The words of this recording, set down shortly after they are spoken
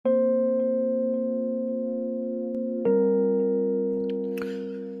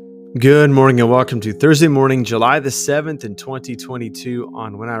Good morning and welcome to Thursday morning, July the 7th in 2022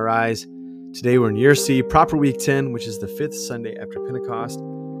 on When I Rise. Today we're in Year C, proper week 10, which is the fifth Sunday after Pentecost.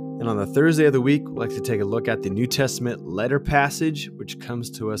 And on the Thursday of the week, we'd like to take a look at the New Testament letter passage, which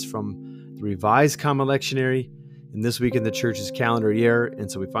comes to us from the Revised Common Lectionary. And this week in the church's calendar year, and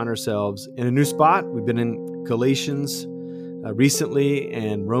so we find ourselves in a new spot. We've been in Galatians recently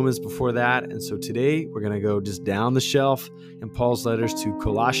and Romans before that. And so today we're going to go just down the shelf in Paul's letters to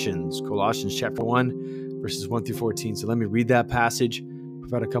Colossians chapter 1, verses 1 through 14. So let me read that passage,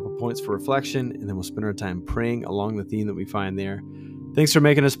 provide a couple points for reflection, and then we'll spend our time praying along the theme that we find there. Thanks for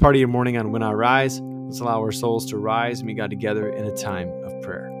making us part of your morning on When I Rise. Let's allow our souls to rise and meet God together in a time of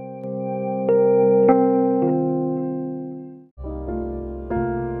prayer.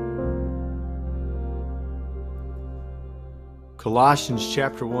 Colossians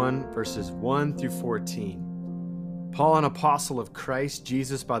chapter 1, verses 1 through 14. Paul, an apostle of Christ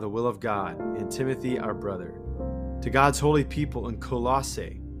Jesus by the will of God, and Timothy, our brother, to God's holy people in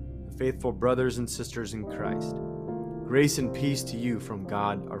Colossae, the faithful brothers and sisters in Christ, grace and peace to you from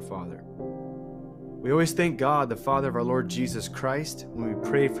God our Father. We always thank God, the Father of our Lord Jesus Christ, when we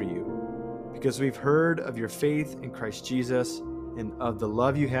pray for you, because we've heard of your faith in Christ Jesus and of the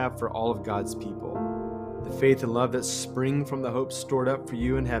love you have for all of God's people. The faith and love that spring from the hope stored up for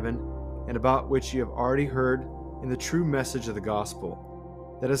you in heaven, and about which you have already heard in the true message of the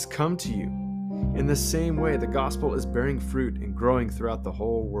gospel that has come to you. In the same way, the gospel is bearing fruit and growing throughout the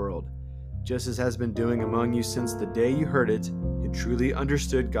whole world, just as has been doing among you since the day you heard it and truly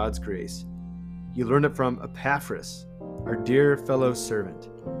understood God's grace. You learned it from Epaphras, our dear fellow servant,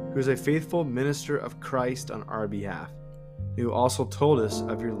 who is a faithful minister of Christ on our behalf, who also told us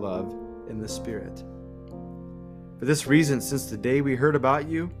of your love in the Spirit. For this reason, since the day we heard about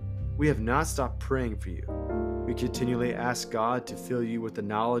you, we have not stopped praying for you. We continually ask God to fill you with the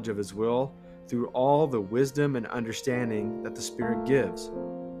knowledge of His will through all the wisdom and understanding that the Spirit gives,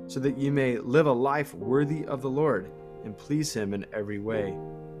 so that you may live a life worthy of the Lord and please Him in every way,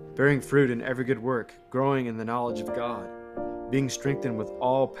 bearing fruit in every good work, growing in the knowledge of God, being strengthened with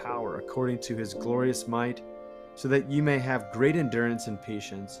all power according to His glorious might, so that you may have great endurance and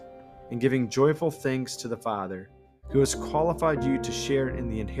patience, and giving joyful thanks to the Father, who has qualified you to share in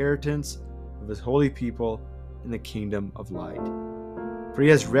the inheritance of His holy people in the kingdom of light. For He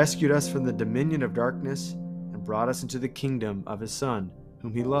has rescued us from the dominion of darkness and brought us into the kingdom of His Son,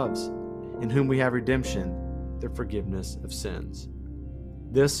 whom He loves, in whom we have redemption, the forgiveness of sins.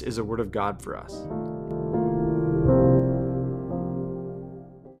 This is a word of God for us.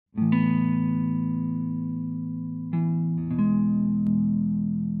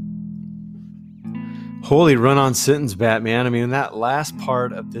 Holy run-on sentence, Batman. I mean, that last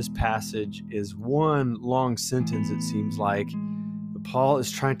part of this passage is one long sentence, it seems like. But Paul is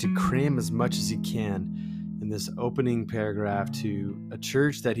trying to cram as much as he can in this opening paragraph to a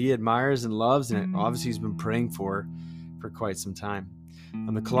church that he admires and loves, and obviously he's been praying for quite some time.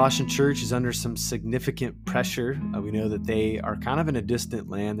 The Colossian church is under some significant pressure. We know that they are kind of in a distant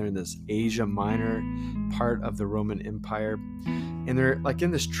land. They're in this Asia Minor part of the Roman Empire. And they're like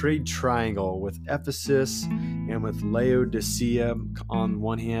in this trade triangle with Ephesus and with Laodicea on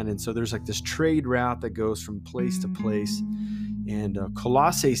one hand. And so there's like this trade route that goes from place to place. And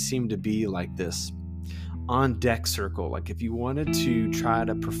Colossae seemed to be like this on-deck circle. Like if you wanted to try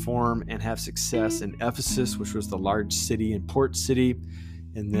to perform and have success in Ephesus, which was the large city and port city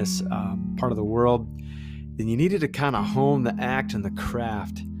in this part of the world, then you needed to kind of hone the act and the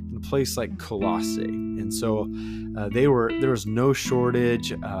craft in a place like Colossae. And so there was no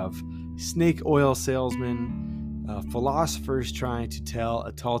shortage of snake oil salesmen, philosophers trying to tell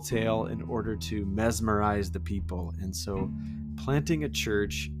a tall tale in order to mesmerize the people. And so planting a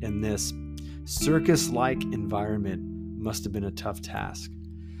church in this circus-like environment must have been a tough task.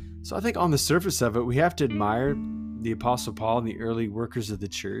 So I think on the surface of it, we have to admire the Apostle Paul and the early workers of the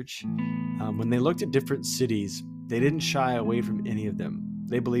church. When they looked at different cities, they didn't shy away from any of them.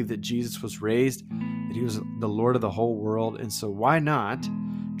 They believed that Jesus was raised, that He was the Lord of the whole world. And so why not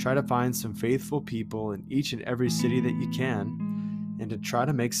try to find some faithful people in each and every city that you can, and to try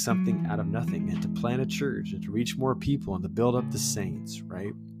to make something out of nothing, and to plant a church and to reach more people and to build up the saints,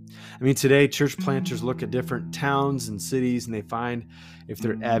 right? I mean, today church planters look at different towns and cities and they find if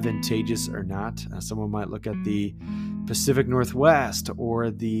they're advantageous or not. Someone might look at the Pacific Northwest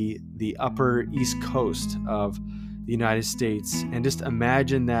or the upper East Coast of the United States and just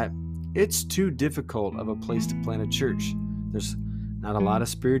imagine that it's too difficult of a place to plant a church. There's not a lot of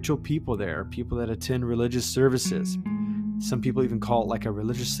spiritual people there, people that attend religious services. Some people even call it like a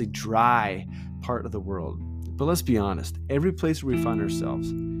religiously dry part of the world. But let's be honest, every place where we find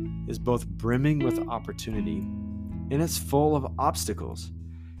ourselves, is both brimming with opportunity and it's full of obstacles.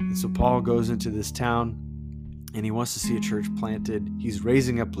 And so Paul goes into this town and he wants to see a church planted. He's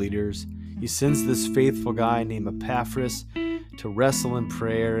raising up leaders. He sends this faithful guy named Epaphras to wrestle in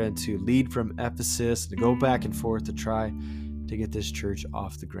prayer and to lead from Ephesus, to go back and forth to try to get this church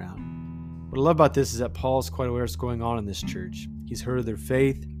off the ground. What I love about this is that Paul's quite aware of what's going on in this church. He's heard of their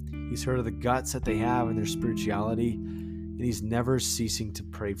faith. He's heard of the guts that they have and their spirituality, and he's never ceasing to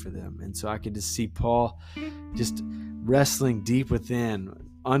pray for them. And so I could just see Paul just wrestling deep within,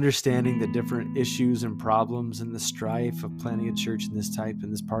 understanding the different issues and problems and the strife of planting a church in this type,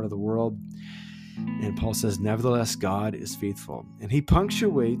 in this part of the world. And Paul says, nevertheless, God is faithful. And he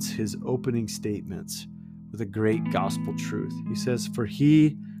punctuates his opening statements with a great gospel truth. He says, for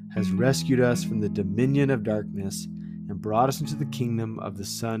he has rescued us from the dominion of darkness and brought us into the kingdom of the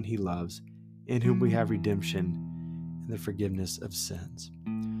Son he loves, in whom we have redemption and the forgiveness of sins.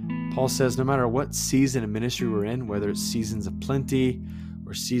 Paul says no matter what season of ministry we're in, whether it's seasons of plenty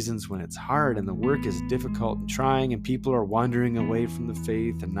or seasons when it's hard and the work is difficult and trying and people are wandering away from the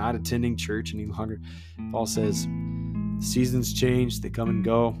faith and not attending church any longer, Paul says seasons change, they come and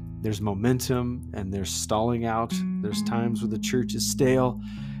go. There's momentum and there's stalling out. There's times where the church is stale.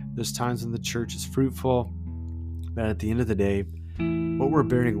 There's times when the church is fruitful. But at the end of the day, what we're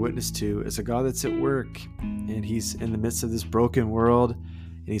bearing witness to is a God that's at work, and he's in the midst of this broken world,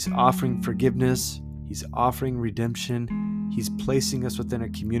 and he's offering forgiveness, he's offering redemption, he's placing us within a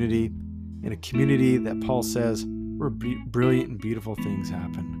community, in a community that Paul says where brilliant and beautiful things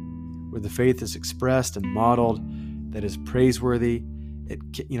happen, where the faith is expressed and modeled, that is praiseworthy. It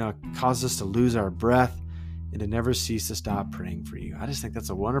causes us to lose our breath and to never cease to stop praying for you. I just think that's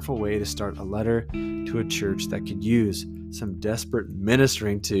a wonderful way to start a letter to a church that could use some desperate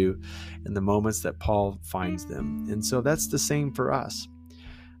ministering to in the moments that Paul finds them. And so that's the same for us.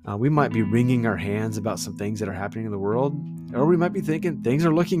 We might be wringing our hands about some things that are happening in the world, or we might be thinking things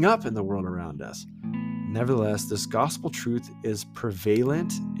are looking up in the world around us. Nevertheless, this gospel truth is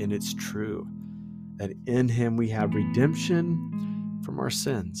prevalent and it's true, that in him we have redemption from our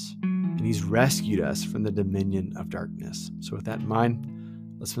sins. And he's rescued us from the dominion of darkness. So with that in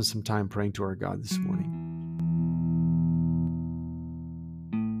mind, let's spend some time praying to our God this morning.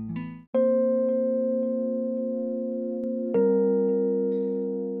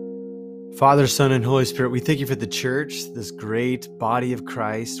 Father, Son, and Holy Spirit, we thank you for the church, this great body of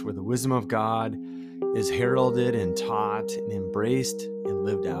Christ where the wisdom of God is heralded and taught and embraced and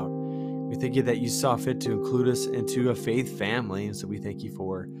lived out. We thank you that you saw fit to include us into a faith family. And so we thank you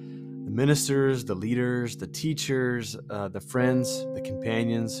for the ministers, the leaders, the teachers, the friends, the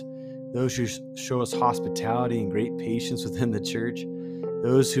companions, those who show us hospitality and great patience within the church,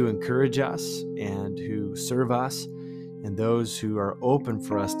 those who encourage us and who serve us, and those who are open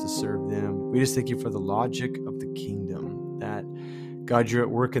for us to serve them. We just thank you for the logic of the kingdom, that God, you're at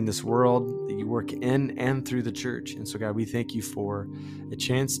work in this world, that you work in and through the church. And so God, we thank you for a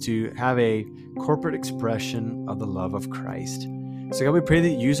chance to have a corporate expression of the love of Christ. So God, we pray that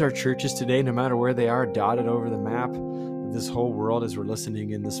you use our churches today, no matter where they are, dotted over the map of this whole world as we're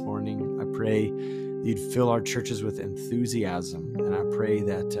listening in this morning. I pray that you'd fill our churches with enthusiasm. And I pray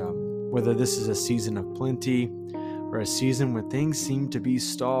that whether this is a season of plenty or a season where things seem to be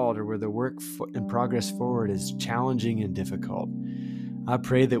stalled or where the work and progress forward is challenging and difficult, I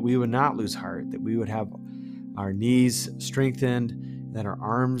pray that we would not lose heart, that we would have our knees strengthened, that our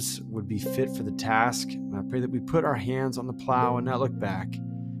arms would be fit for the task. And I pray that we put our hands on the plow and not look back,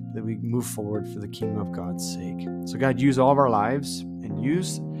 that we move forward for the kingdom of God's sake. So God, use all of our lives and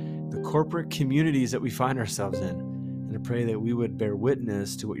use the corporate communities that we find ourselves in. And I pray that we would bear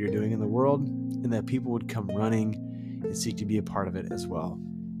witness to what you're doing in the world and that people would come running and seek to be a part of it as well.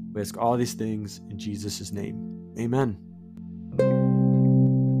 We ask all these things in Jesus' name. Amen.